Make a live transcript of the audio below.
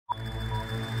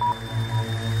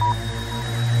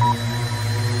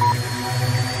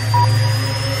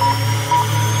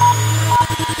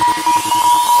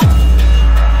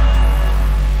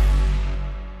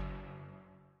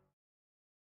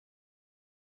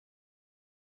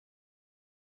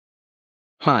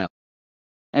Hi.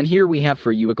 And here we have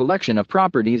for you a collection of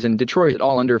properties in Detroit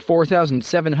all under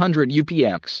 4,700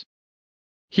 UPX.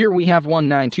 Here we have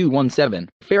 19217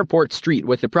 Fairport Street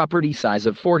with a property size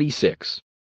of 46.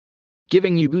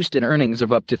 Giving you boosted earnings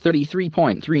of up to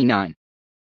 33.39.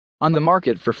 On the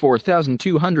market for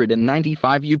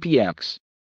 4,295 UPX.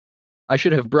 I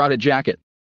should have brought a jacket.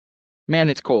 Man,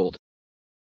 it's cold.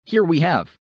 Here we have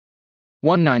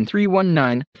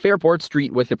 19319 Fairport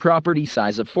Street with a property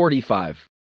size of 45.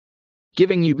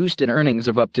 Giving you boosted earnings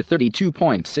of up to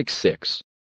 32.66.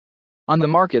 On the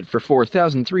market for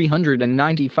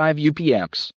 4,395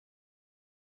 UPX.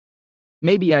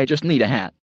 Maybe I just need a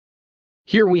hat.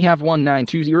 Here we have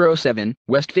 19207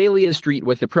 Westphalia Street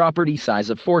with a property size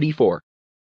of 44.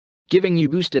 Giving you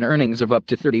boosted earnings of up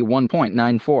to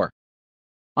 31.94.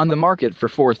 On the market for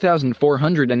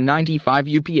 4,495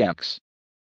 UPX.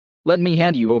 Let me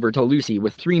hand you over to Lucy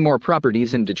with 3 more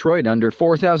properties in Detroit under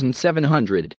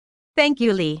 4,700. Thank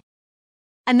you, Lee.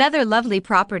 Another lovely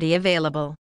property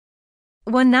available.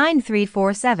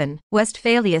 19347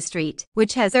 Westphalia Street,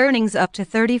 which has earnings up to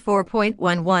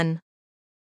 34.11.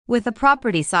 With a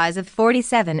property size of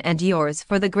 47 and yours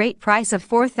for the great price of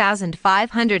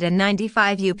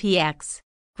 4,595 UPX.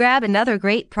 Grab another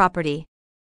great property.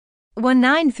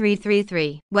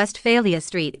 19333 Westphalia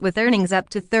Street with earnings up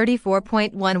to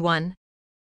 34.11.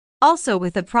 Also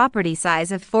with a property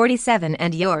size of 47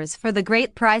 and yours for the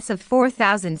great price of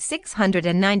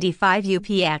 4,695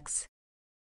 UPX.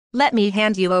 Let me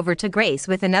hand you over to Grace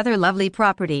with another lovely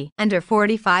property under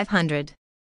 4,500.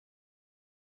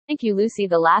 Thank you, Lucy.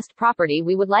 The last property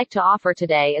we would like to offer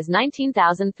today is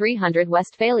 19,300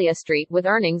 Westphalia Street with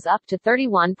earnings up to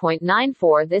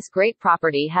 31.94. This great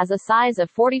property has a size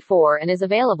of 44 and is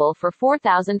available for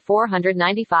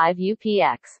 4,495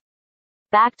 UPX.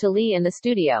 Back to Lee in the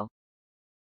studio.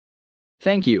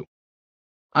 Thank you.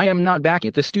 I am not back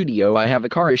at the studio. I have a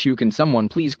car issue. Can someone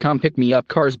please come pick me up?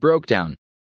 Cars broke down.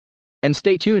 And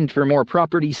stay tuned for more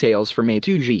property sales from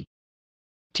A2G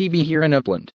TV here in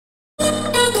UPLAND.